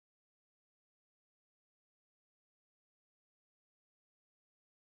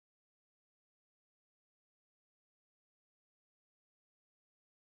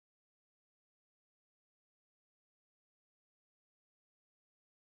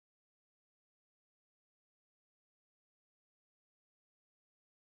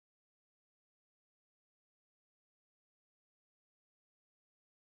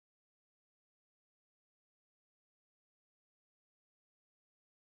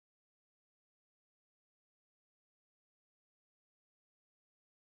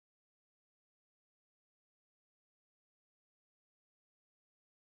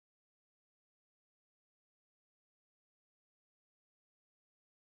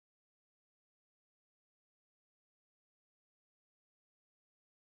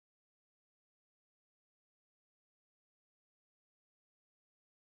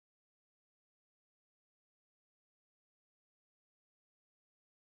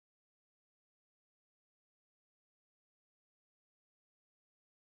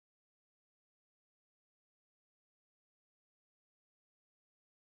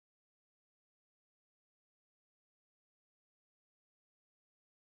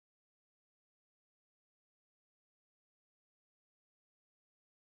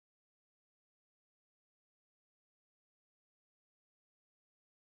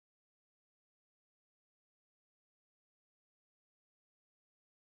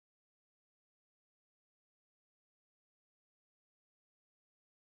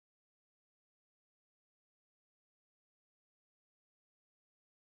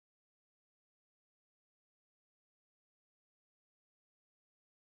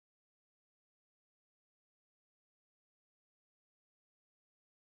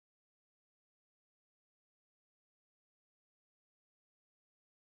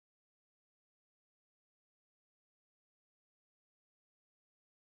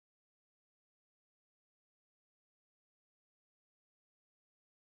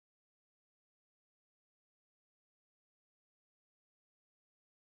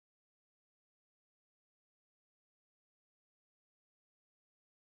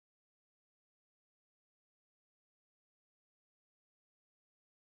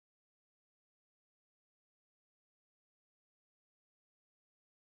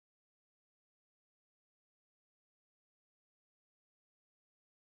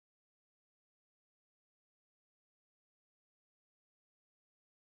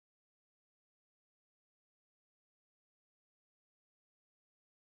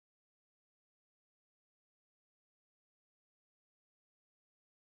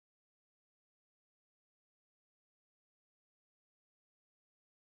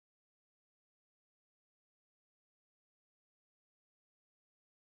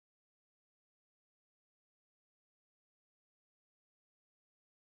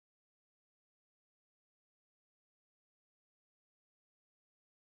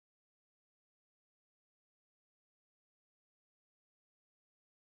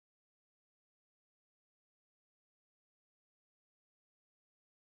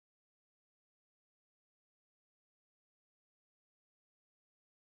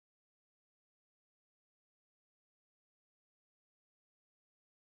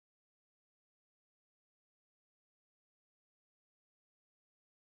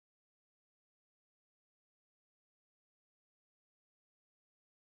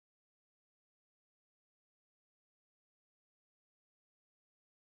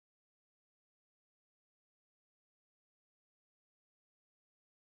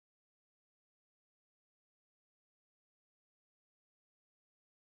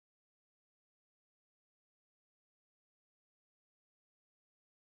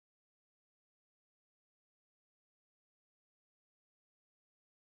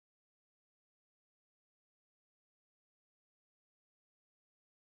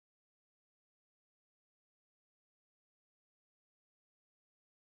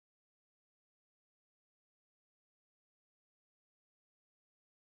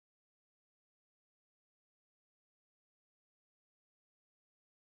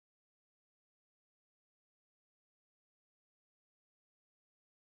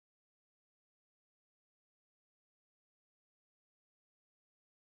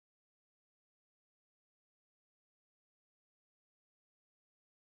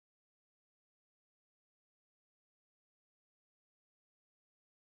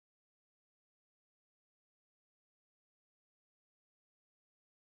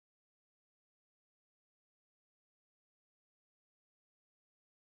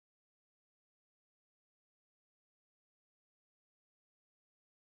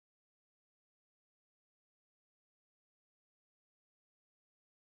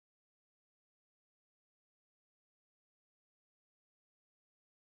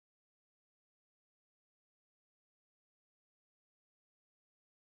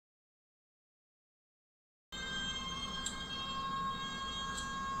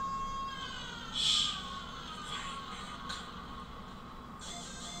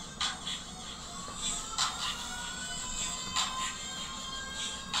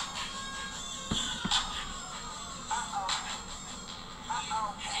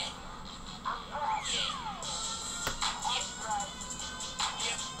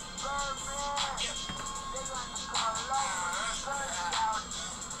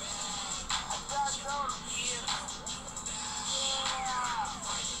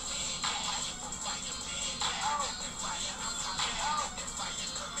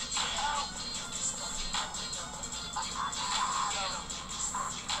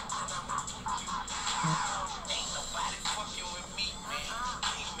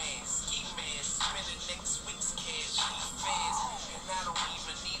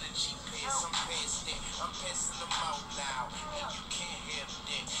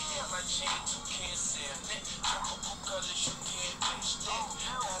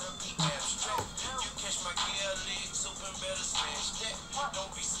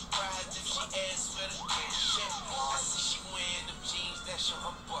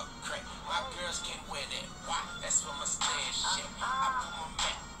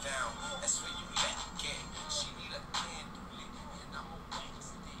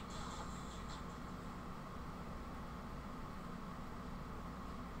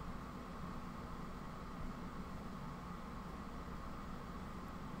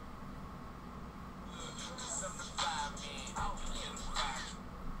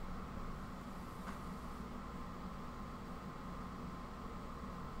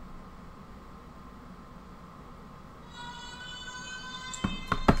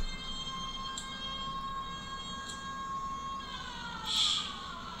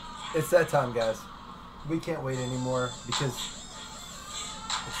It's that time, guys. We can't wait anymore because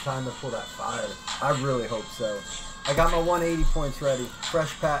it's time to pull that fire. I really hope so. I got my 180 points ready.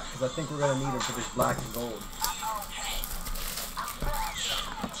 Fresh pack because I think we're going to need them for this black and gold.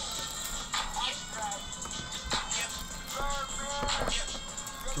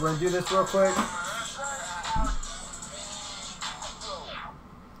 So we're going to do this real quick.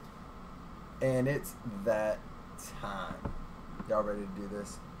 And it's that time. Y'all ready to do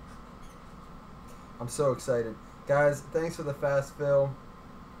this? I'm so excited. Guys, thanks for the fast fill.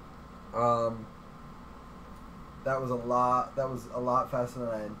 That was a lot. That was a lot faster than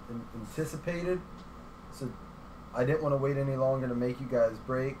I anticipated. So I didn't want to wait any longer to make you guys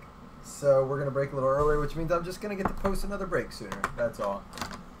break. So we're going to break a little earlier, which means I'm just going to get to post another break sooner. That's all.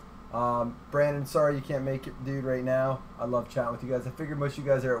 Brandon, sorry you can't make it, dude, right now. I love chatting with you guys. I figured most of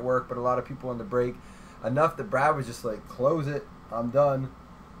you guys are at work, but a lot of people on the break. Enough that Brad was just like, close it. I'm done.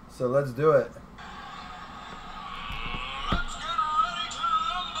 So let's do it.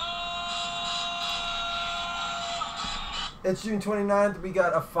 It's June 29th. We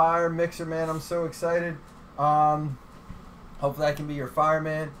got a fire mixer, man. I'm so excited. Hopefully I can be your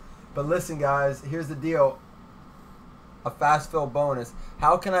fireman. But listen, guys, here's the deal. A fast fill bonus.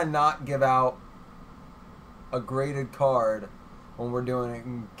 How can I not give out a graded card when we're doing it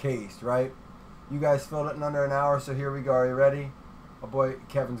encased, right? You guys filled it in under an hour, so here we go. Are you ready? Oh boy,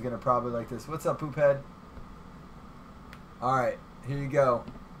 Kevin's going to probably like this. What's up, Poophead? Alright, here you go.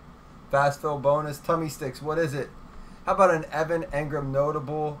 Fast fill bonus. Tummy sticks. What is it? How about an Evan Engram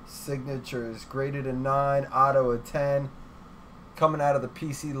notable signatures? Graded a 9, auto a 10. Coming out of the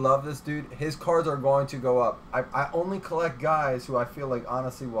PC. Love this dude. His cards are going to go up. I only collect guys who I feel like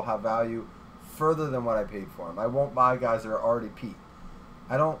honestly will have value further than what I paid for them. I won't buy guys that are already peak.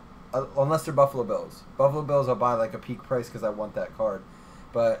 I don't, unless they're Buffalo Bills. Buffalo Bills I'll buy like a peak price because I want that card.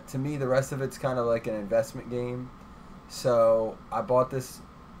 But to me, the rest of it's kind of like an investment game. So I bought this,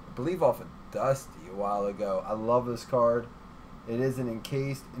 I believe, off of Dusty a while ago. I love this card. It is an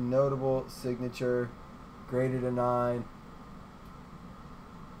encased notable signature, graded a 9.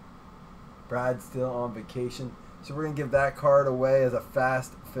 Brad's still on vacation, so we're gonna give that card away as a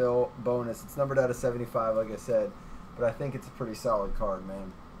fast fill bonus. It's numbered out of 75, like I said, but I think it's a pretty solid card,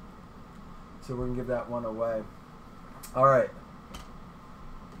 man. So we're gonna give that one away. All right.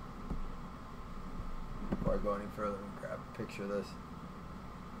 Before I go any further, let me grab a picture of this.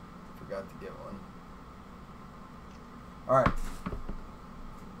 Forgot to get one. All right.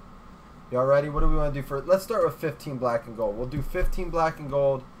 Y'all ready? What do we want to do first? Let's start with 15 black and gold. We'll do 15 black and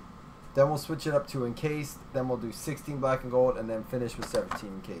gold. Then we'll switch it up to encased. Then we'll do 16 black and gold. And then finish with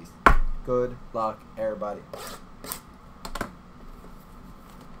 17 encased. Good luck, everybody.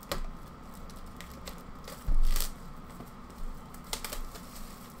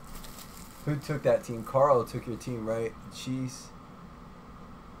 Who took that team? Carl took your team, right? Cheese.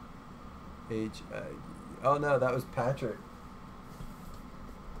 Oh no, that was Patrick.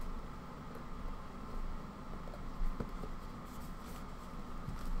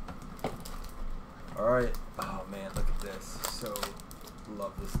 Alright. Oh man, look at this. So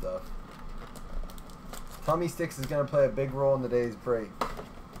love this stuff. Tommy Sticks is going to play a big role in today's break.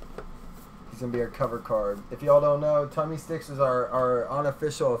 He's going to be our cover card. If y'all don't know, Tommy Sticks is our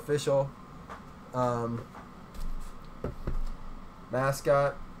unofficial official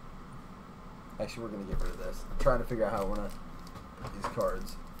mascot. Actually, we're going to get rid of this. I'm trying to figure out how I want to put these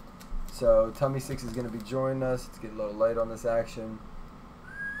cards. So, Tommy Sticks is going to be joining us. Let's get a little light on this action.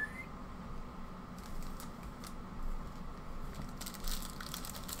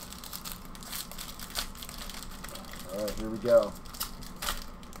 Alright, here we go.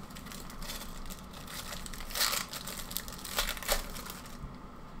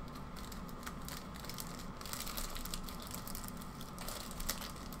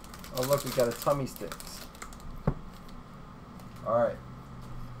 Oh look, we got a Tommy Sticks. Alright.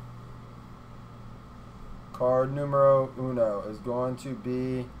 Card numero uno is going to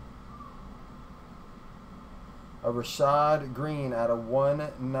be a Rashad Green out of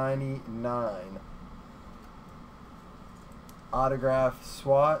 199. Autograph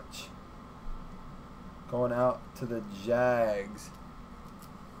swatch. Going out to the Jags.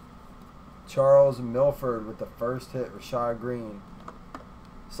 Charles Milford with the first hit, Rashad Green.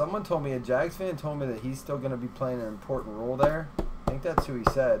 Someone told me, a Jags fan told me that he's still going to be playing an important role there. I think that's who he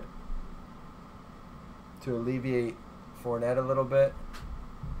said. To alleviate Fournette a little bit.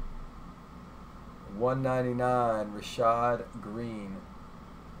 199, Rashad Green.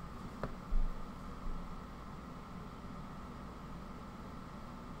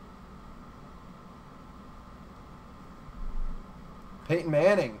 Peyton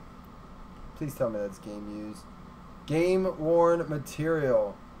Manning. Please tell me that's game used. Game worn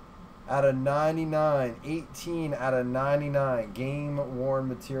material out of 99. 18 out of 99. Game worn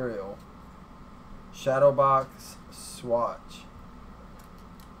material. Shadow box swatch.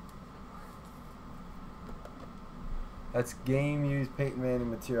 That's game used Peyton Manning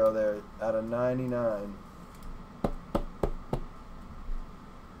material there out of 99.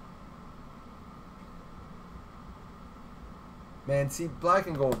 Man, see, Black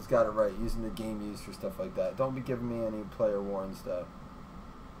and Gold's got it right, using the game used for stuff like that. Don't be giving me any player worn stuff.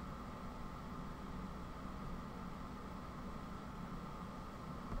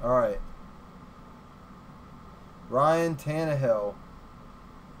 Alright. Ryan Tannehill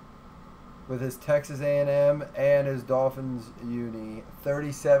with his Texas A&M and his Dolphins uni.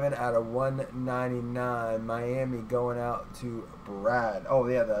 37 out of 199. Miami going out to Brad. Oh,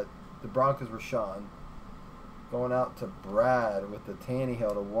 yeah, the Broncos were Sean. Going out to Brad with the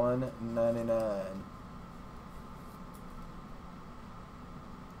Tannehill to 199.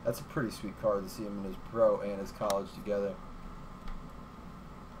 That's a pretty sweet card to see him in his pro and his college together.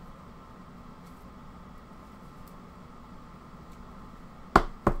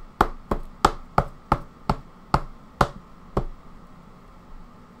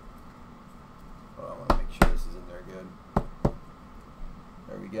 I want to make sure this is in there good.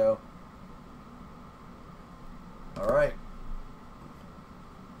 There we go. Alright.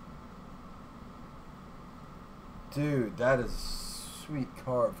 Dude, that is a sweet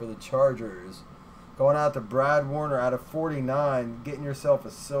card for the Chargers. Going out to Brad Warner out of 49. Getting yourself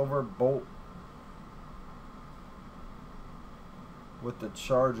a silver bolt with the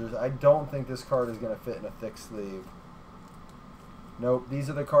Chargers. I don't think this card is going to fit in a thick sleeve. Nope.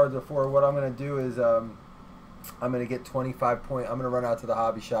 These are the cards before. What I'm going to do is I'm going to get 25 point. I'm going to run out to the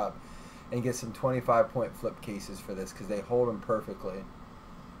hobby shop and get some 25-point flip cases for this because they hold them perfectly.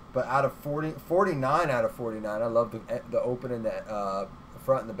 But out of 49 out of 49, I love the open and the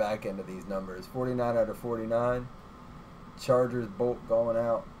front and the back end of these numbers. 49 out of 49. Chargers bolt going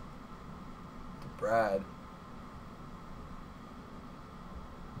out to Brad.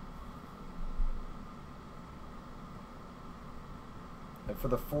 And for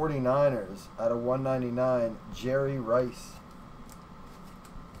the 49ers, out of 199, Jerry Rice.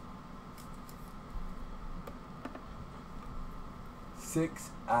 Six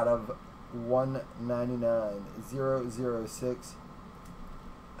out of 199. 006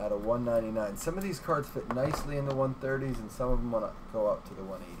 out of 199. Some of these cards fit nicely in the 130s, and some of them want to go up to the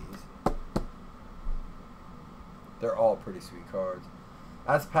 180s. They're all pretty sweet cards.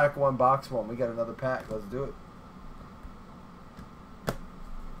 That's pack 1, box 1. We got another pack. Let's do it.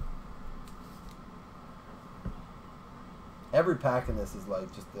 Every pack in this is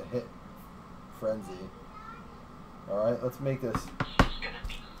like just a hit frenzy. Alright, let's make this. It's gonna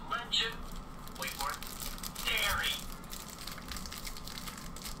be legend. Wait for it. Dairy.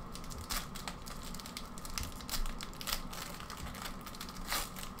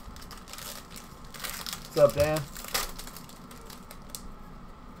 What's up, Dan?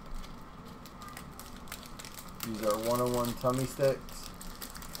 These are 101 tummy sticks.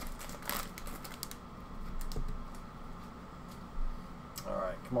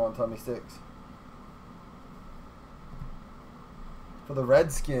 Come on, Tommy Sticks. For the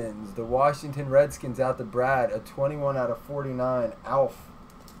Redskins, the Washington Redskins out to Brad, a 21 out of 49. Alf.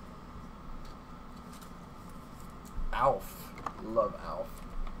 Alf. Love Alf.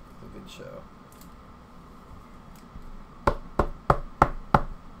 It's a good show.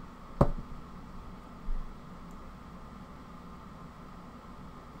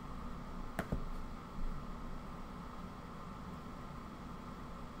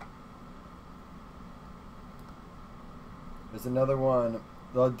 There's another one.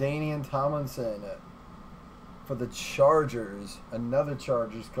 LaDainian Tomlinson for the Chargers. Another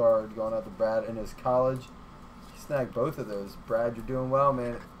Chargers card going out to Brad in his college. He snagged both of those. Brad, you're doing well,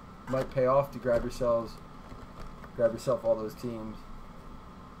 man. It might pay off to grab yourself all those teams.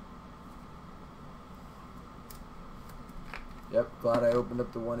 Yep, glad I opened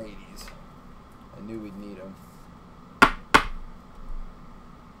up the 180s. I knew we'd need them.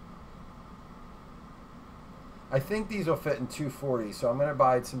 I think these will fit in 240s, so I'm going to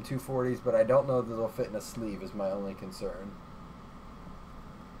buy some 240s, but I don't know that they'll fit in a sleeve is my only concern.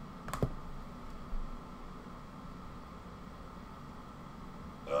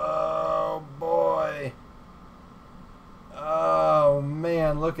 Oh, boy. Oh,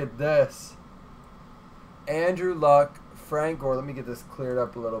 man, look at this. Andrew Luck, Frank Gore. Let me get this cleared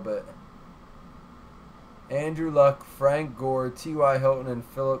up a little bit. Andrew Luck, Frank Gore, T.Y. Hilton, and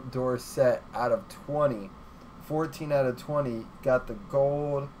Philip Dorsett out of 20. 14 out of 20 got the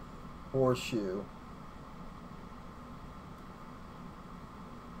gold horseshoe.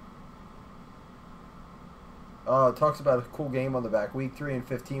 Oh, it talks about a cool game on the back. Week 3 and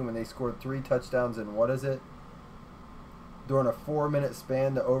 15 when they scored 3 touchdowns in, what is it? During a 4-minute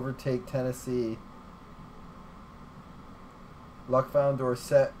span to overtake Tennessee. Luck found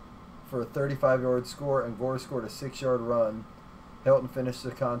Dorsett for a 35-yard score, and Gore scored a 6-yard run. Hilton finished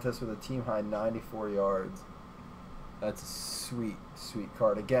the contest with a team-high 94 yards. That's a sweet, sweet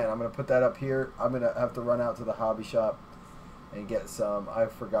card. Again, I'm going to put that up here. I'm going to have to run out to the hobby shop and get some. I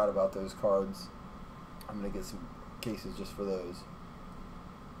forgot about those cards. I'm going to get some cases just for those.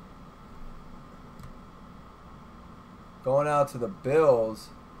 Going out to the Bills,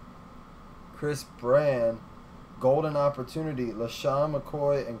 Chris Brand, Golden Opportunity, LaShawn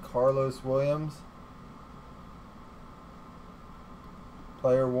McCoy and Carlos Williams.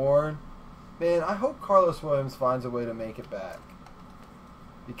 Player worn. Man, I hope Carlos Williams finds a way to make it back,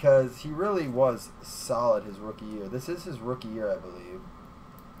 because he really was solid his rookie year. This is his rookie year, I believe.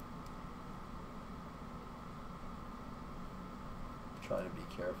 I'm trying to be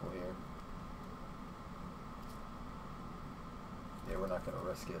careful here. Yeah, we're not going to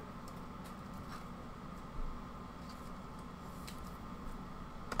risk it.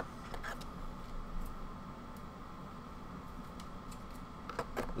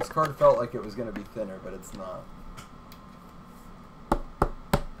 This card felt like it was going to be thinner, but it's not.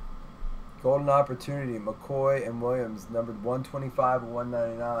 Golden Opportunity, McCoy and Williams, numbered 125 and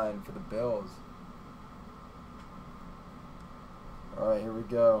 199 for the Bills. Alright, here we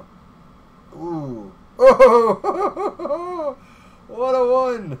go. Ooh. Oh! What a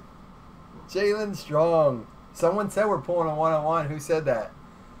one! Jalen Strong. Someone said we're pulling a one-on-one. Who said that?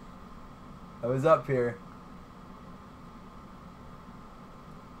 I was up here.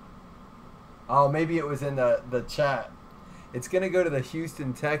 Oh, maybe it was in the chat. It's going to go to the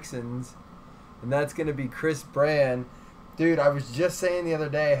Houston Texans, and that's going to be Chris Brand. Dude, I was just saying the other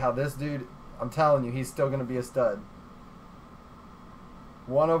day how this dude, I'm telling you, he's still going to be a stud.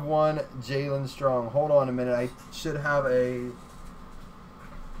 1 of 1, Jalen Strong. Hold on a minute. I should have a...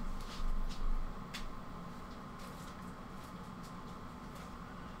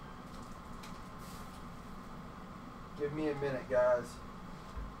 Give me a minute, guys.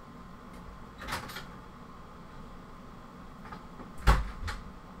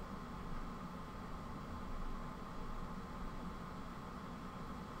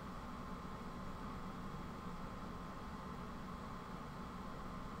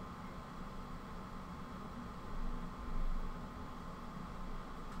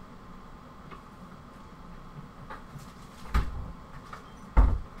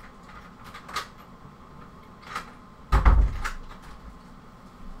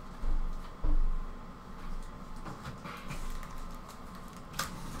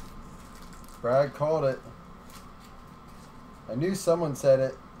 Brad called it. I knew someone said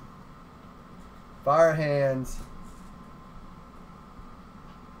it. Fire hands.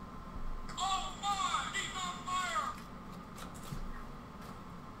 Oh my! He's on fire!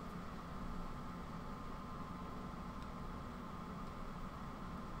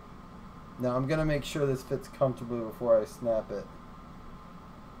 Now I'm going to make sure this fits comfortably before I snap it.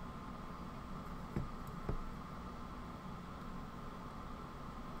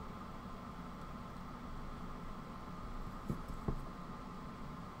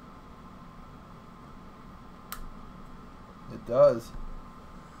 does.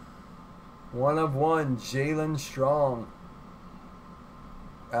 1 of 1, Jalen Strong.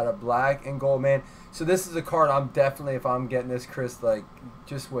 Out of black and gold, man. So this is a card I'm definitely, if I'm getting this, Chris, like,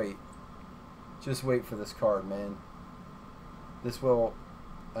 just wait. Just wait for this card, man. This will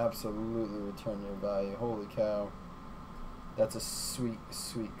absolutely return your value. Holy cow. That's a sweet,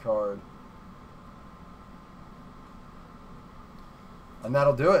 sweet card. And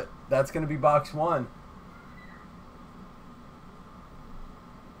that'll do it. That's going to be box 1.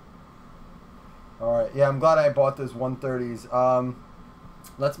 Alright, yeah, I'm glad I bought those 130s.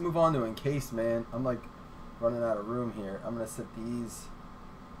 Let's move on to Encased, man. I'm like running out of room here. I'm going to set these.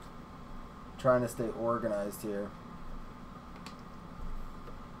 Trying to stay organized here.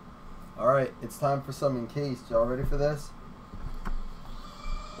 Alright, it's time for some Encased. Y'all ready for this?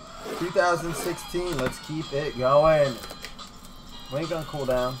 2016, let's keep it going. We ain't gonna cool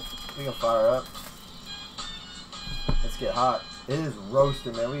down. We gonna fire up. Let's get hot. It is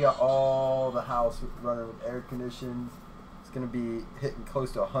roasting, man. We got all the house running with air conditioning. It's gonna be hitting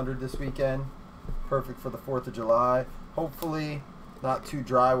close to 100 this weekend. Perfect for the 4th of July. Hopefully not too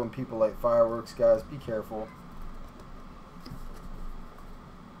dry when people light fireworks, guys. Be careful.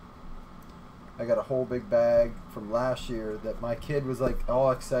 I got a whole big bag from last year that my kid was like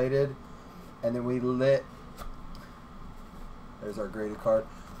all excited, and then we lit. There's our graded card.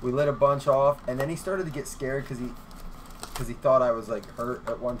 We lit a bunch off, and then he started to get scared because he thought I was like hurt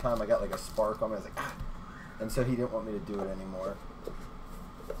at one time. I got like a spark on me. I was like, ah, and so he didn't want me to do it anymore.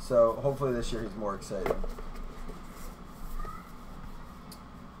 So hopefully this year he's more excited.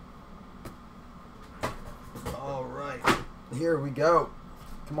 All right, here we go.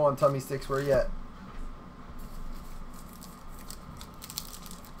 Come on, Tummy Sticks, where you at?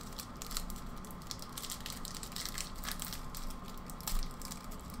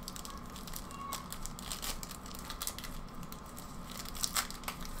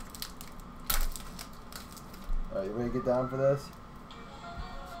 Alright, you ready to get down for this?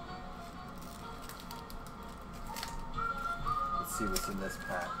 Let's see what's in this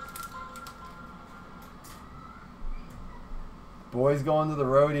pack. Boys going to the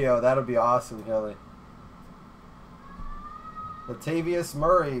rodeo. That'll be awesome, Kelly. Latavius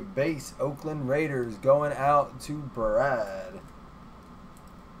Murray, base Oakland Raiders, going out to Brad.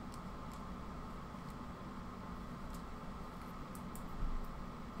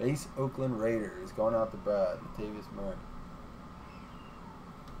 Base Oakland Raiders, going out to Brad. Latavius Murray.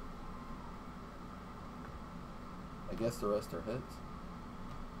 I guess the rest are hits.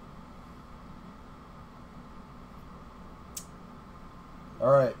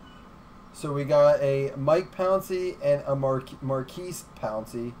 Alright, so we got a Mike Pouncey and a Marquise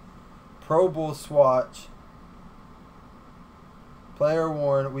Pouncey. Pro Bowl swatch. Player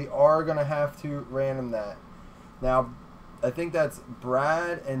worn. We are going to have to random that. Now, I think that's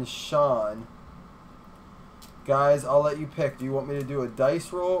Brad and Sean. Guys, I'll let you pick. Do you want me to do a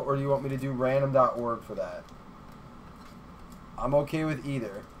dice roll or do you want me to do random.org for that? I'm okay with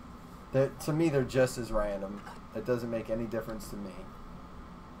either. To me, they're just as random. It doesn't make any difference to me.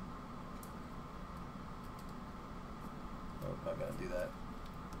 Nope, not gonna do that.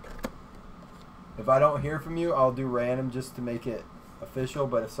 If I don't hear from you, I'll do random just to make it official.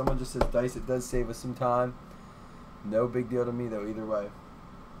 But if someone just says dice, it does save us some time. No big deal to me though, either way.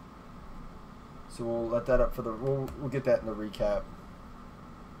 So we'll let that up for the. We'll get that in the recap.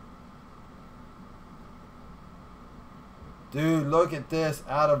 Dude, look at this.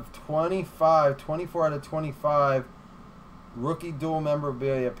 Out of 25, 24 out of 25, rookie dual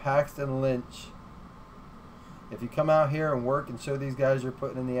memorabilia, Paxton Lynch. If you come out here and work and show these guys you're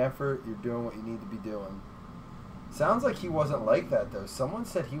putting in the effort, you're doing what you need to be doing. Sounds like he wasn't like that, though. Someone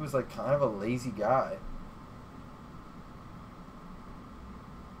said he was like kind of a lazy guy.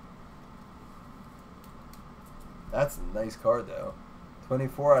 That's a nice card, though.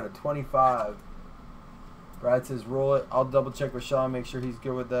 24 out of 25. Brad says roll it. I'll double check with Sean, make sure he's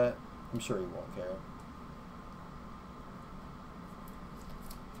good with that. I'm sure he won't care.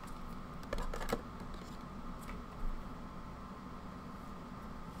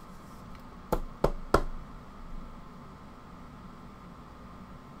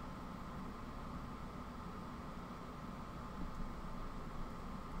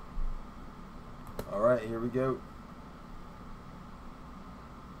 Alright, here we go.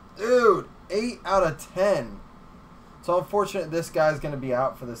 Dude, 8 out of 10. So unfortunate this guy's going to be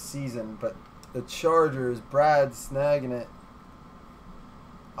out for the season, but the Chargers, Brad snagging it.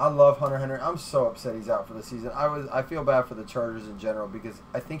 I love Hunter Henry. I'm so upset he's out for the season. I feel bad for the Chargers in general because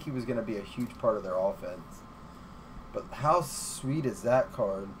I think he was going to be a huge part of their offense. But how sweet is that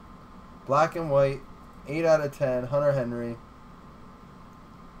card? Black and white, 8 out of 10, Hunter Henry.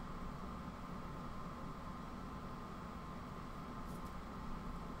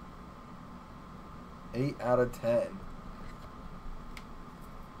 8 out of 10.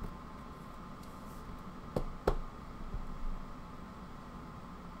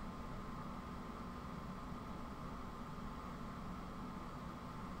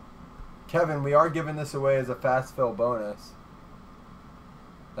 Kevin, we are giving this away as a fast fill bonus.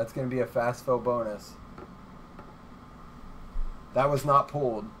 That's going to be a fast fill bonus. That was not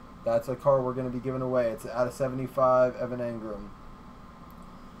pulled. That's a card we're going to be giving away. It's out of 75, Evan Engram.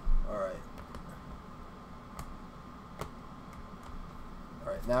 Alright.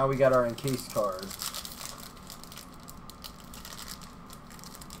 Alright, now we got our encased card.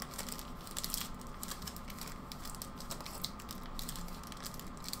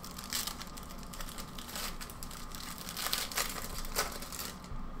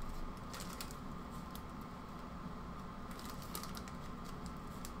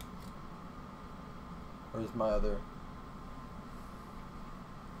 Where's my other?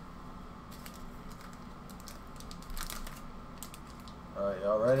 Alright,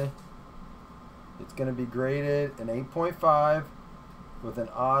 y'all ready? It's going to be graded an 8.5 with an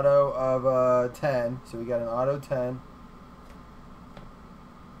auto of 10. So we got an auto 10.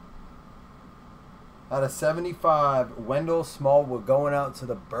 Out of 75, Wendell Smallwood going out to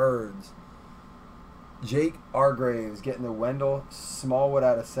the Birds. Jake Hargraves getting the Wendell Smallwood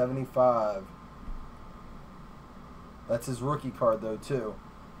out of 75. That's his rookie card, though, too.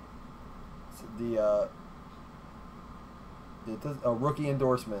 It's rookie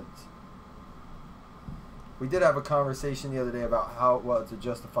endorsements. We did have a conversation the other day about how, well, it's a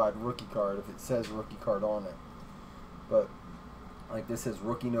justified rookie card if it says rookie card on it. But, like, this says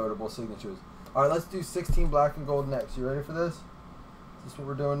rookie notable signatures. All right, let's do 16 black and gold next. You ready for this? Is this what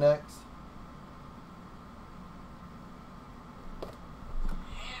we're doing next?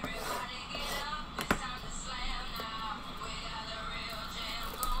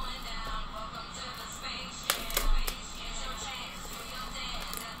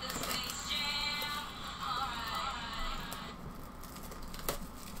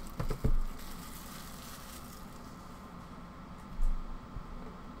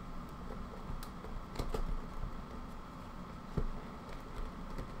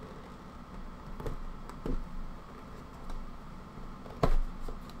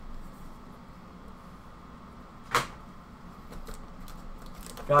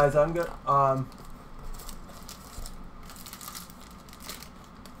 Guys, I'm gonna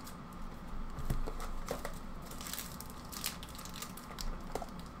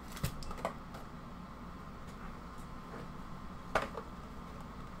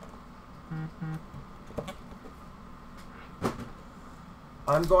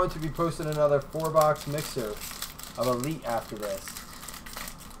I'm going to be posting another 4-box mixer of Elite after this.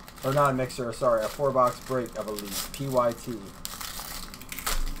 Or not a mixer, sorry, a 4-box break of Elite. PYT.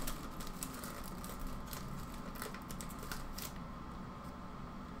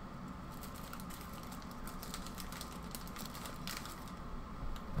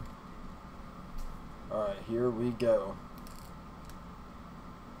 Alright, here we go.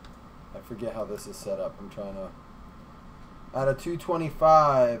 I forget how this is set up. I'm trying to... Out of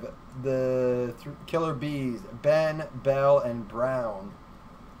 225, the Killer Bees, Ben, Bell, and Brown.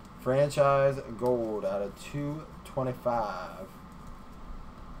 Franchise gold out of 225.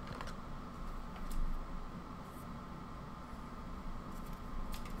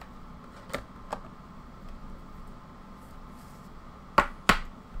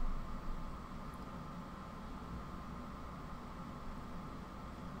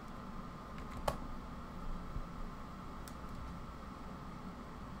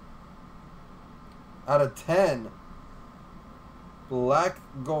 Out of 10, black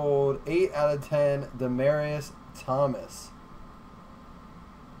gold, 8 out of 10, Demarius Thomas.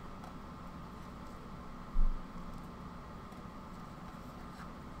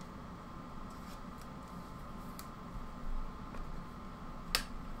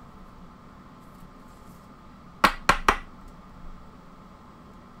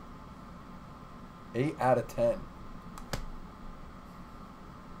 Eight out of 10.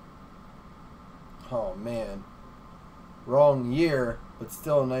 Oh, man. Wrong year, but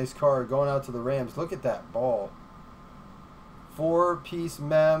still a nice card. Going out to the Rams. Look at that ball. 4-piece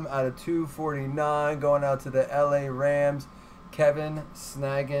mem out of 249. Going out to the LA Rams. Kevin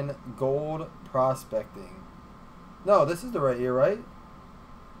Snaggin Gold Prospecting. No, this is the right year, right?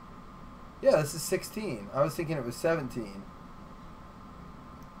 Yeah, this is 16. I was thinking it was 17.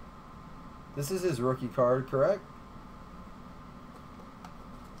 This is his rookie card, correct?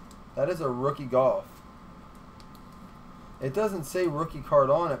 That is a rookie golf. It doesn't say rookie card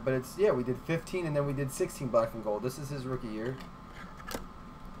on it, but it's, yeah, we did 15 and then we did 16 black and gold. This is his rookie year.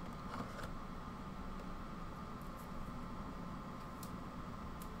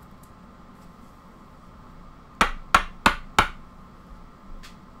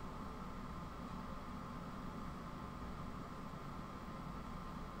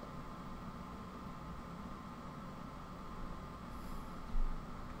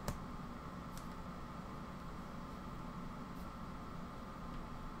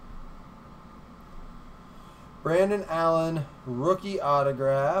 Brandon Allen, rookie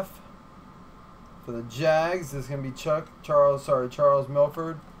autograph for the Jags. This is going to be Charles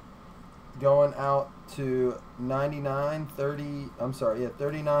Milford. Going out to 39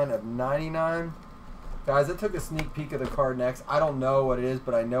 of 99. Guys, I took a sneak peek of the card next. I don't know what it is,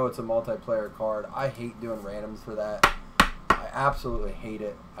 but I know it's a multiplayer card. I hate doing randoms for that. I absolutely hate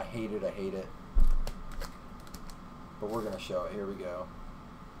it. I hate it. I hate it. But we're going to show it. Here we go.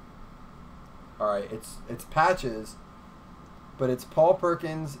 Alright, it's patches, but it's Paul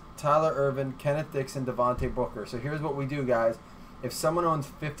Perkins, Tyler Ervin, Kenneth Dixon, Devontae Booker. So here's what we do, guys. If someone owns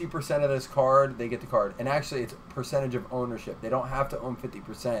 50% of this card, they get the card. And actually, it's percentage of ownership. They don't have to own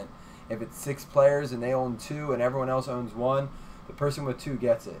 50%. If it's 6 players and they own 2 and everyone else owns 1, the person with 2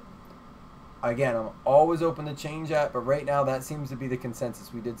 gets it. Again, I'm always open to change that, but right now that seems to be the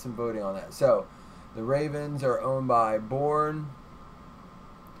consensus. We did some voting on that. So, the Ravens are owned by Bourne.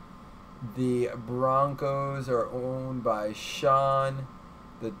 The Broncos are owned by Sean.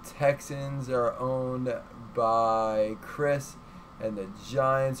 The Texans are owned by Chris. And the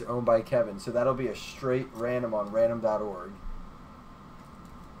Giants are owned by Kevin. So that'll be a straight random on random.org.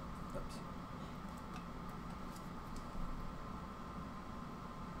 Oops.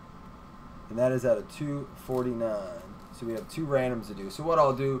 And that is out of 249. So we have 2 randoms to do. So what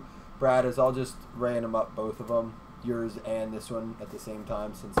I'll do, Brad, is I'll just random up both of them, yours and this one at the same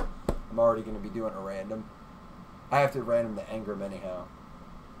time, since I'm already going to be doing a random. I have to random the Engram anyhow.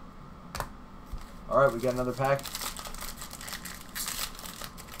 Alright, we got another pack.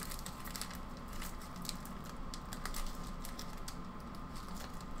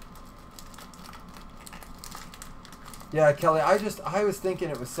 Yeah, Kelly, I was thinking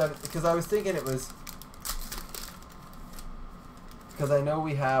it was 7, because I was thinking it was, because I know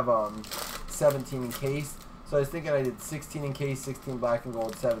we have 17 in case, so I was thinking I did 16 in case, 16 black and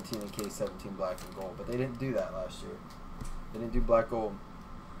gold, 17 in case, 17 black and gold, but they didn't do that last year. They didn't do black gold.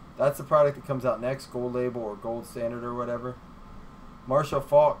 That's the product that comes out next, gold label or gold standard or whatever. Marshall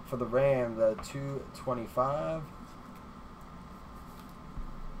Faulk for the Rams, 225.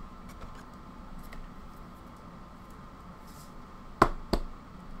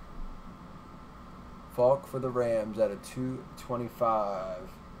 Falk for the Rams at a 225.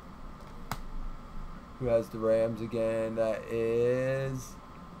 Who has the Rams again? That is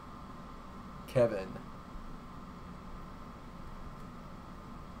Kevin.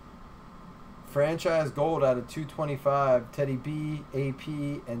 Franchise gold out of 225. Teddy B, AP,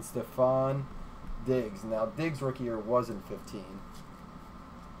 and Stephon Diggs. Now Diggs rookie year wasn't 15.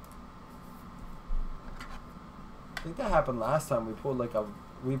 I think that happened last time. We pulled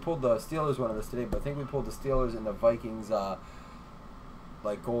the Steelers one of this today, but I think we pulled the Steelers and the Vikings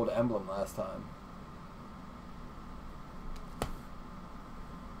like gold emblem last time.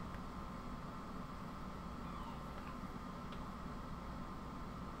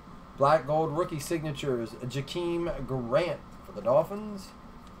 Black gold rookie signatures, Jakeem Grant for the Dolphins.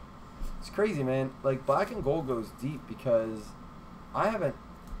 It's crazy, man. Like, black and gold goes deep because I've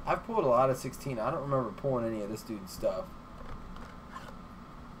pulled a lot of 16. I don't remember pulling any of this dude's stuff.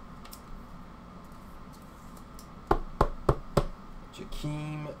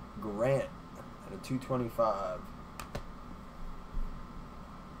 Jakeem Grant at a 225.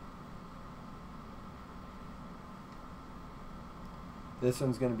 This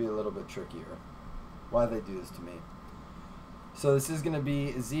one's going to be a little bit trickier. Why they do this to me? So this is going to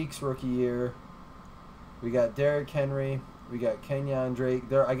be Zeke's rookie year. We got Derrick Henry. We got Kenyon Drake.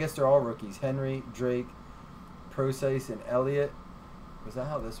 I guess they're all rookies. Henry, Drake, Procise, and Elliott. Was that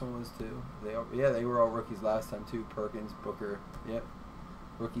how this one was too? They were all rookies last time too. Perkins, Booker. Yep.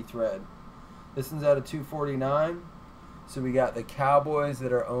 Rookie thread. This one's out of 249. So we got the Cowboys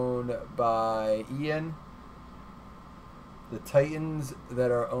that are owned by Ian. The Titans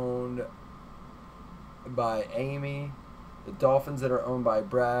that are owned by Amy. The Dolphins that are owned by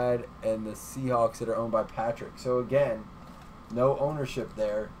Brad. And the Seahawks that are owned by Patrick. So again, no ownership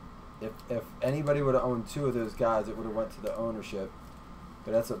there. If anybody would have owned 2 of those guys, it would have went to the ownership.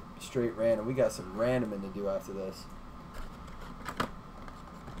 But that's a straight random. We got some randoming to do after this.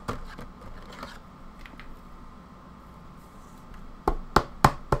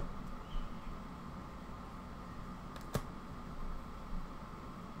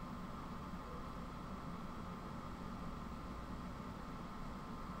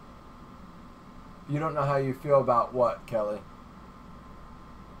 You don't know how you feel about what, Kelly?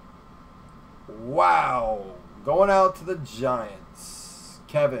 Wow. Going out to the Giants.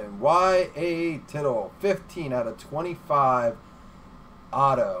 Kevin, Y.A. Tittle, 15 out of 25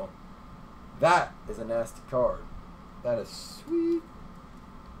 auto. That is a nasty card. That is sweet.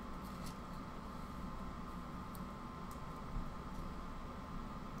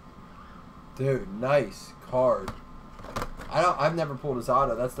 Dude, nice card. I've never pulled his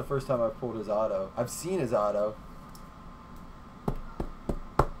auto. That's the first time I've pulled his auto. I've seen his auto.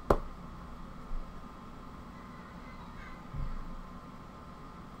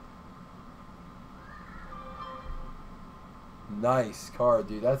 Nice card,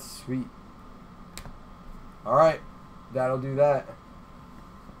 dude. That's sweet. Alright. That'll do that.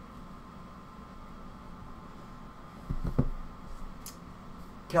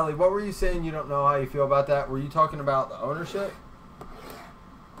 Kelly, what were you saying? You don't know how you feel about that? Were you talking about the ownership?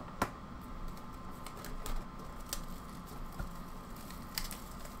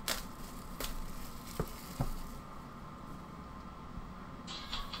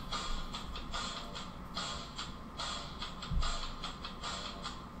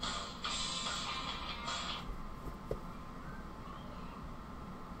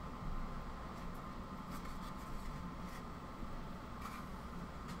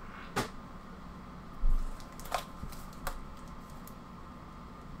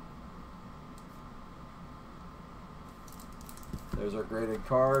 There's our graded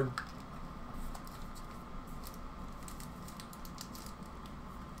card.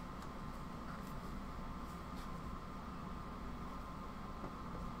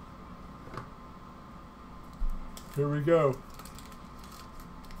 Here we go.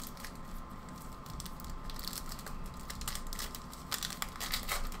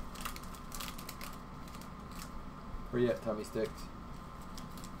 Where you at, Tommy Sticks?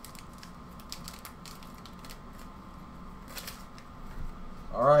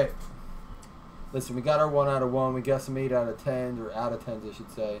 Alright. Listen, we got our 1 out of 1. We got some 8 out of 10s, or out of 10s, I should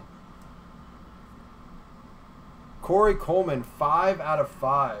say. Corey Coleman, 5 out of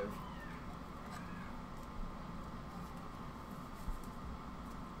 5.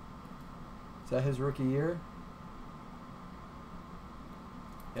 Is that his rookie year?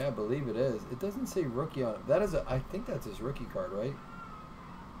 Yeah, I believe it is. It doesn't say rookie on it. That is I think that's his rookie card, right?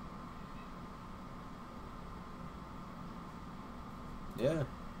 Yeah.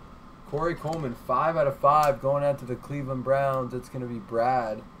 Corey Coleman, 5 out of 5, going out to the Cleveland Browns. It's going to be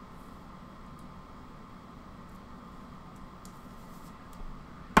Brad.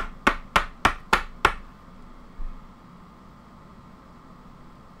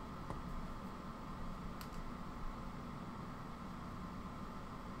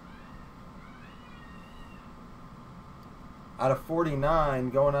 Out of 49,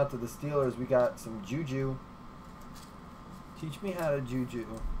 going out to the Steelers, we got some Juju. Teach me how to Juju.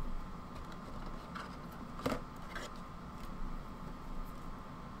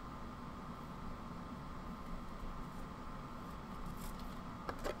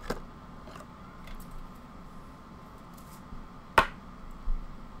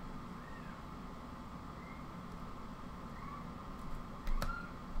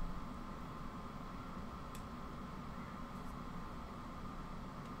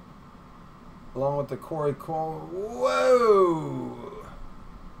 Along with the Corey Cole. Whoa!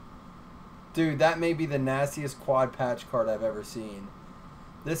 Dude, that may be the nastiest quad patch card I've ever seen.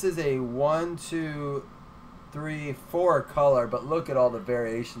 This is a 1, 2, 3, 4 color, but look at all the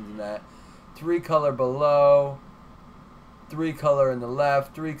variations in that. 3 color below, 3 color in the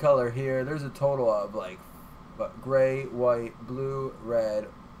left, 3 color here. There's a total of like gray, white, blue, red,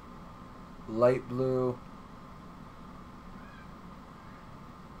 light blue.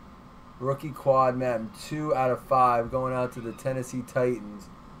 Rookie quad, man, 2 out of 5 going out to the Tennessee Titans.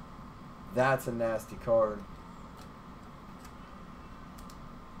 That's a nasty card.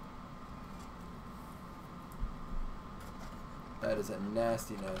 That is a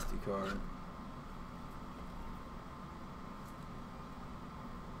nasty, nasty card.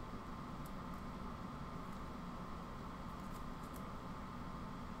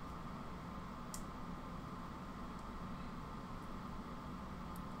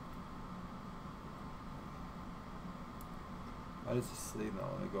 I just sleep now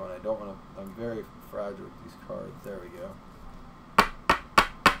when I go, and I don't want to. I'm very fragile with these cards. There we go.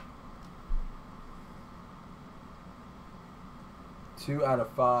 Two out of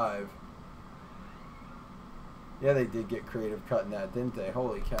 5. Yeah, they did get creative cutting that, didn't they?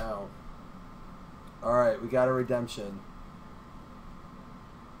 Holy cow. Alright, we got a redemption.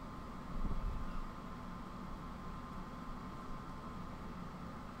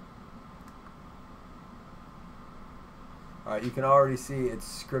 Alright, you can already see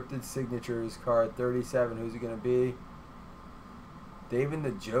it's scripted signatures card 37. Who's it going to be? David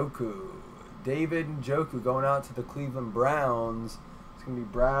Njoku. David Njoku going out to the Cleveland Browns. It's going to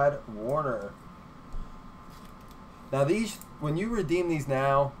be Brad Warner. Now these, when you redeem these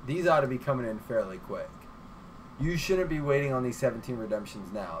now, these ought to be coming in fairly quick. You shouldn't be waiting on these 17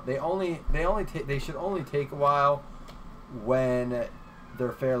 redemptions now. They should only take a while when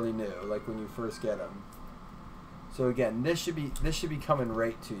they're fairly new, like when you first get them. So again, this should be coming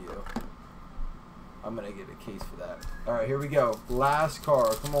right to you. I'm gonna get a case for that. All right, here we go. Last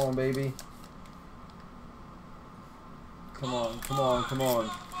card. Come on, baby. Come on, come on, come on.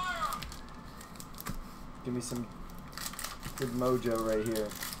 Give me some good mojo right here.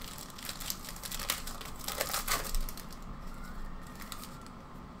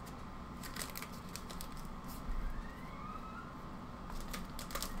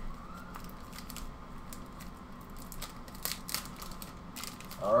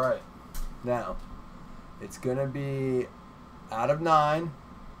 All right, now it's gonna be out of 9,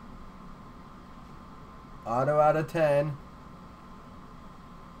 auto out of 10.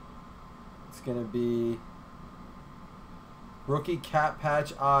 It's gonna be rookie cap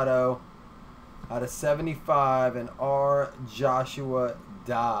patch auto out of 75 and R. Joshua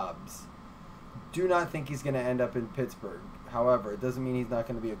Dobbs. Do not think he's gonna end up in Pittsburgh. However, it doesn't mean he's not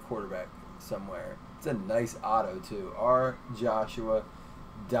gonna be a quarterback somewhere. It's a nice auto too. R. Joshua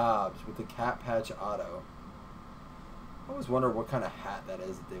Dobbs with the cap patch auto. I always wonder what kind of hat that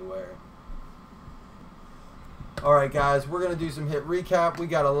is that they wear. Alright guys, we're going to do some hit recap. We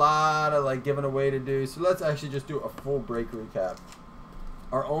got a lot of like giving away to do. So let's actually just do a full break recap.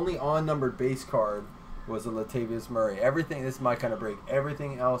 Our only on-numbered base card was a Latavius Murray. Everything, this is my kind of break.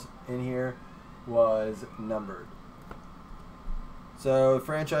 Everything else in here was numbered. So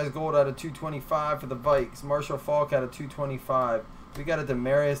franchise gold out of 225 for the Vikes. Marshall Faulk out of 225. We got a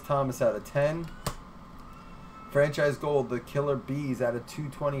Demaryius Thomas out of 10. Franchise gold, the Killer Bees out of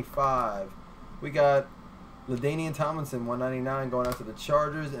 225. We got LaDainian Tomlinson 199 going out to the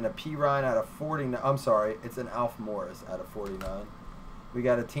Chargers, and a P. Ryan out of 49. I'm sorry, it's an Alf Morris out of 49. We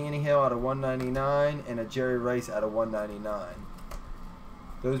got a Tannehill out of 199 and a Jerry Rice out of 199.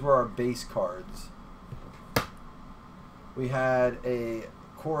 Those were our base cards. We had a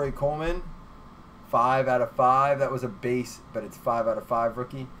Corey Coleman 5 out of 5. That was a base, but it's 5 out of 5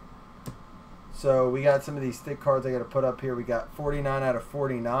 rookie. So we got some of these thick cards I got to put up here. We got 49 out of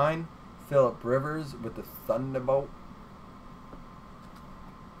 49. Phillip Rivers with the Thunderbolt.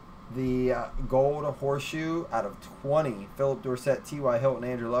 The gold horseshoe out of 20. Philip Dorsett, T.Y. Hilton,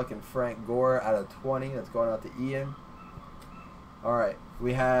 Andrew Luck, and Frank Gore out of 20. That's going out to Ian. All right.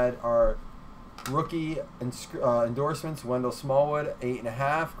 We had our rookie endorsements. Wendell Smallwood,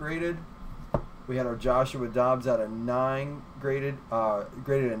 8.5 graded. We had our Joshua Dobbs out of 9 graded.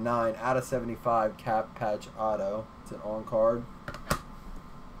 Graded a 9 out of 75 cap patch auto. It's an on card.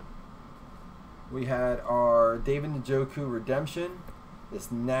 We had our David Njoku redemption. This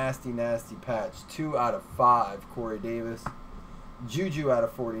nasty, nasty patch. 2 out of 5, Corey Davis. Juju out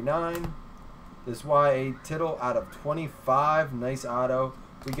of 49. This Y.A. Tittle out of 25. Nice auto.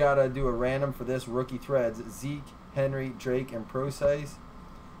 We got to do a random for this. Rookie threads. Zeke, Henry, Drake, and Procise.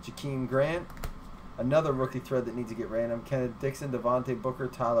 Jakeem Grant. Another rookie thread that needs to get random. Kenneth Dixon, Devontae Booker,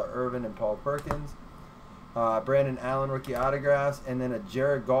 Tyler Irvin, and Paul Perkins. Brandon Allen rookie autographs, and then a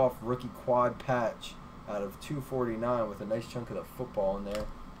Jared Goff rookie quad patch out of 249 with a nice chunk of the football in there.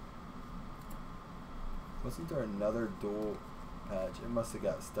 Wasn't there another dual patch? It must have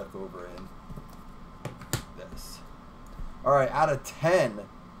got stuck over in this. All right, out of 10,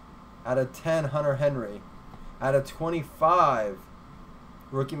 Hunter Henry. Out of 25,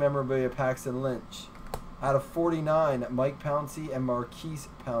 rookie memorabilia Paxton Lynch. Out of 49, Mike Pouncey and Marquise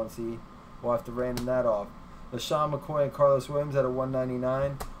Pouncey. We'll have to random that off. LaShawn McCoy and Carlos Williams out of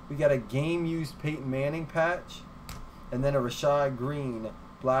 199. We got a game-used Peyton Manning patch. And then a Rashad Green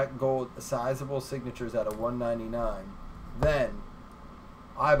black gold sizable signatures out of 199. Then,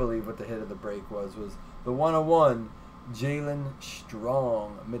 I believe what the hit of the break was the 101 Jalen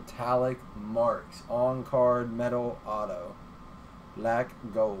Strong metallic marks on-card metal auto. Black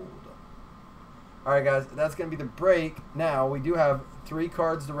gold. Alright guys, that's going to be the break. Now, we do have 3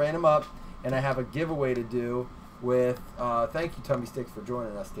 cards to random up. And I have a giveaway to do with, thank you Tummy Sticks for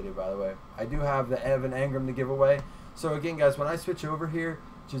joining us today, by the way. I do have the Evan Engram to give away. So again, guys, when I switch over here,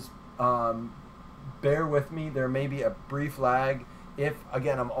 just bear with me. There may be a brief lag. If,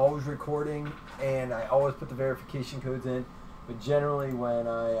 again, I'm always recording and I always put the verification codes in. But generally when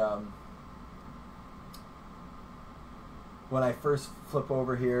I first flip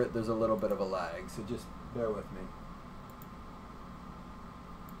over here, there's a little bit of a lag. So just bear with me.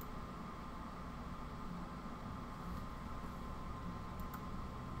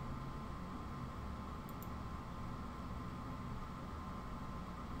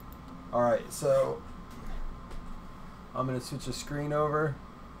 Alright, so I'm going to switch the screen over.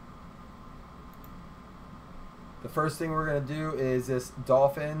 The first thing we're going to do is this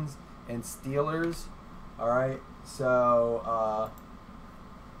Dolphins and Steelers. All right, so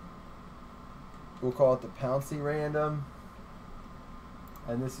we'll call it the Pouncey random.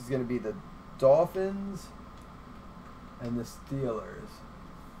 And this is going to be the Dolphins and the Steelers.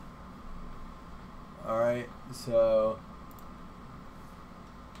 All right, so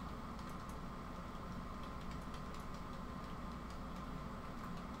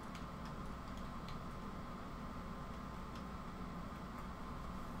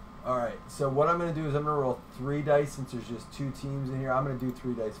so what I'm going to do is I'm going to roll 3 dice since there's just 2 teams in here. I'm going to do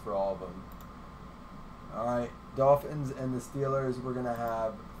 3 dice for all of them. All right, Dolphins and the Steelers, we're going to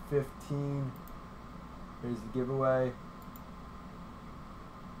have 15. Here's the giveaway.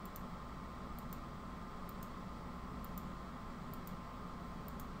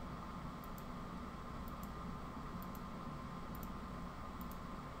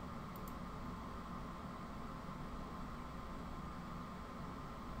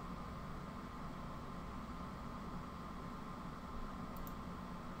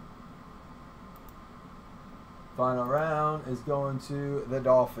 Final round is going to the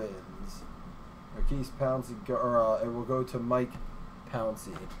Dolphins. Marquise Pouncey, or it will go to Mike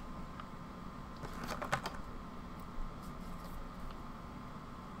Pouncey.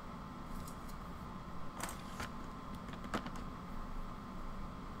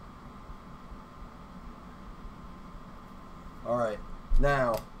 All right,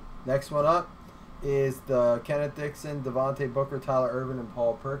 now next one up is the Kenneth Dixon, Devontae Booker, Tyler Ervin, and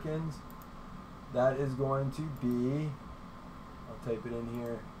Paul Perkins. That is going to be, I'll type it in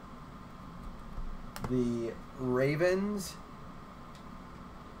here, the Ravens,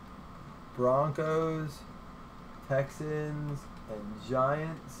 Broncos, Texans, and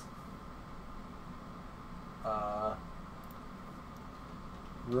Giants.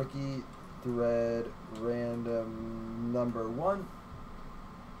 Rookie thread random number 1.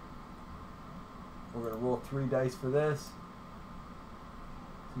 We're going to roll 3 dice for this.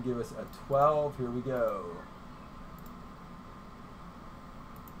 Give us a 12. Here we go.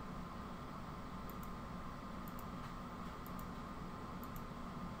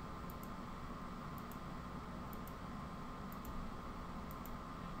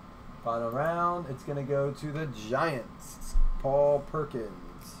 Final round, it's going to go to the Giants. Paul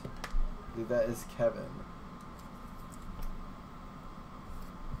Perkins. I believe that is Kevin.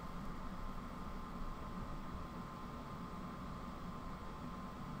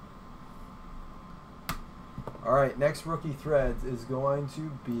 All right, next rookie threads is going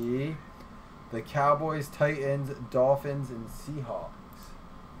to be the Cowboys, Titans, Dolphins, and Seahawks.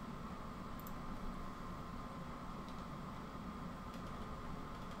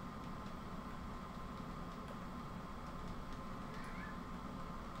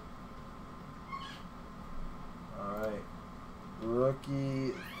 All right,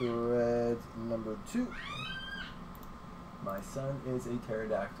 rookie threads number 2. My son is a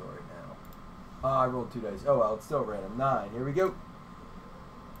pterodactyl right now. I rolled 2 dice. Oh well, it's still random. 9. Here we go.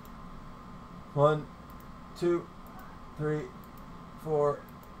 1, 2, 3, 4,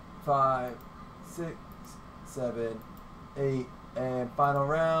 5, 6, 7, 8, and final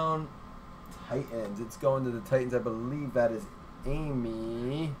round. Titans. It's going to the Titans. I believe that is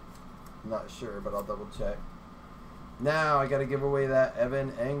Amy. I'm not sure, but I'll double check. Now I got to give away that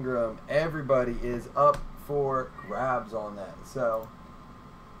Evan Engram. Everybody is up for grabs on that. So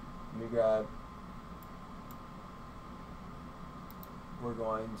let me grab. We're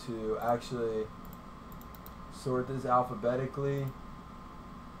going to actually sort this alphabetically,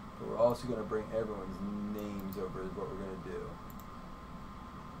 but we're also going to bring everyone's names over is what we're going to do.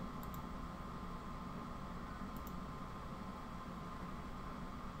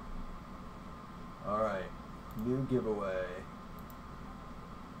 All right, new giveaway.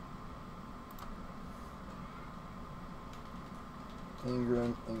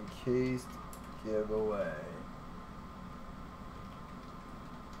 Engram encased giveaway.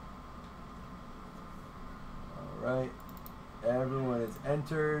 Right, everyone is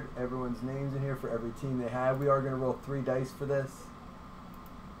entered. Everyone's names in here for every team they have. We are going to roll 3 dice for this.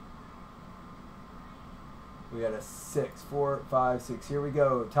 We got a 6, 4, 5, 6. Here we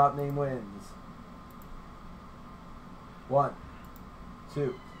go. Top name wins. 1,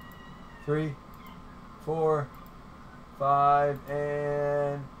 2, 3, 4, 5,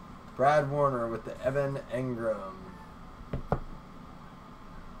 and Brad Warner with the Evan Engram.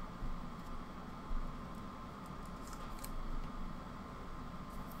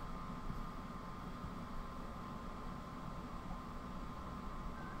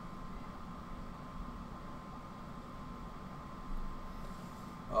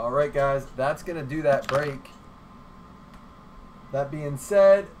 All right, guys, that's going to do that break. That being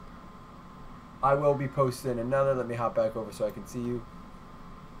said, I will be posting another. Let me hop back over so I can see you.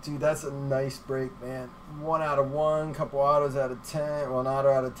 Dude, that's a nice break, man. 1 out of 1, couple autos out of 10. Well, an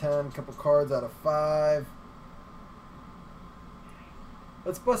auto out of 10, couple cards out of 5.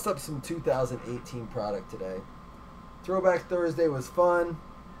 Let's bust up some 2018 product today. Throwback Thursday was fun.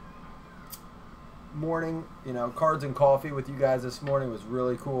 Morning, you know, cards and coffee with you guys this morning was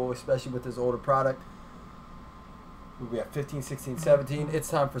really cool, especially with this older product. We have 15, 16, 17. It's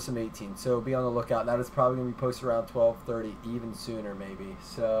time for some 18, so be on the lookout. That is probably going to be posted around 12:30, even sooner maybe.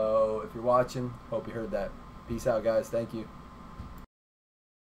 So if you're watching, hope you heard that. Peace out, guys. Thank you.